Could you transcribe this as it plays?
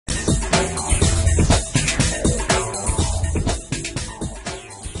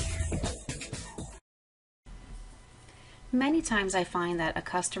many times I find that a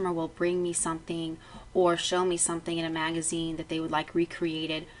customer will bring me something or show me something in a magazine that they would like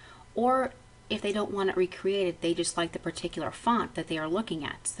recreated, or if they don't want it recreated, they just like the particular font that they are looking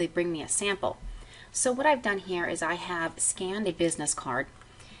at, so they bring me a sample. So what I've done here is I have scanned a business card,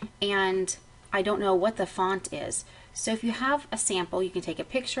 and I don't know what the font is. So if you have a sample, you can take a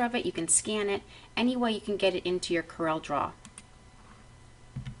picture of it, you can scan it, any way you can get it into your CorelDRAW.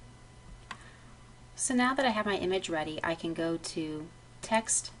 So now that I have my image ready, I can go to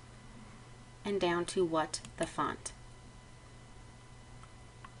text and down to what the font.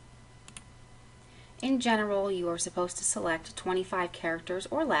 In general, you are supposed to select 25 characters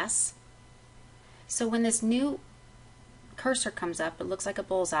or less. So when this new cursor comes up, it looks like a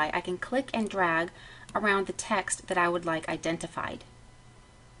bullseye, I can click and drag around the text that I would like identified.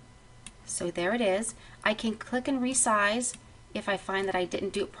 So there it is. I can click and resize if I find that I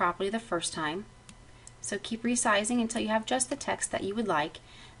didn't do it properly the first time. So keep resizing until you have just the text that you would like.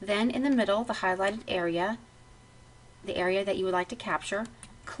 Then in the middle, the highlighted area, the area that you would like to capture,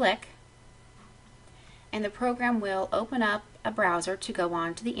 click, and the program will open up a browser to go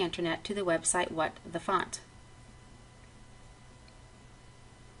on to the internet to the website What the Font.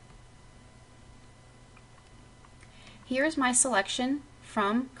 Here's my selection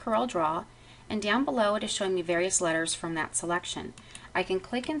from CorelDRAW, and down below it is showing me various letters from that selection. I can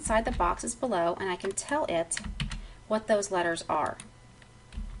click inside the boxes below and I can tell it what those letters are.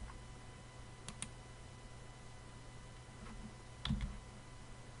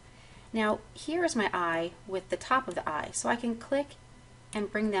 Now here is my eye with the top of the eye, so I can click and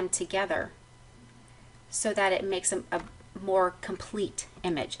bring them together so that it makes a more complete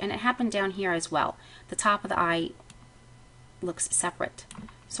image. And it happened down here as well. The top of the eye looks separate.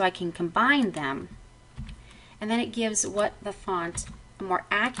 So I can combine them, and then it gives What the Font a more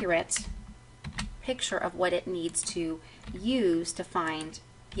accurate picture of what it needs to use to find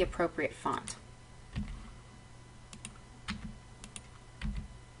the appropriate font.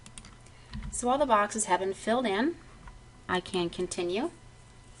 So all the boxes have been filled in. I can continue.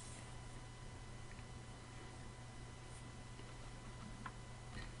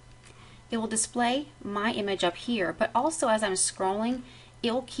 It will display my image up here, but also as I'm scrolling,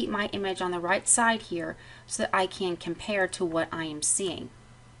 it will keep my image on the right side here so that I can compare to what I am seeing.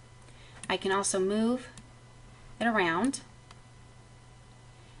 I can also move it around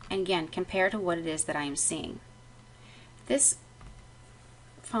and again compare to what it is that I am seeing. This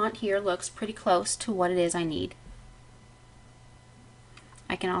font here looks pretty close to what it is I need.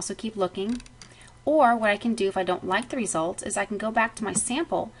 I can also keep looking, or what I can do if I don't like the results is I can go back to my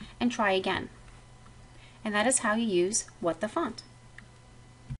sample and try again. And that is how you use What the Font.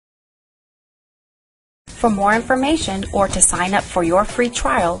 For more information or to sign up for your free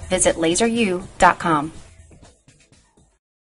trial, visit laseru.com.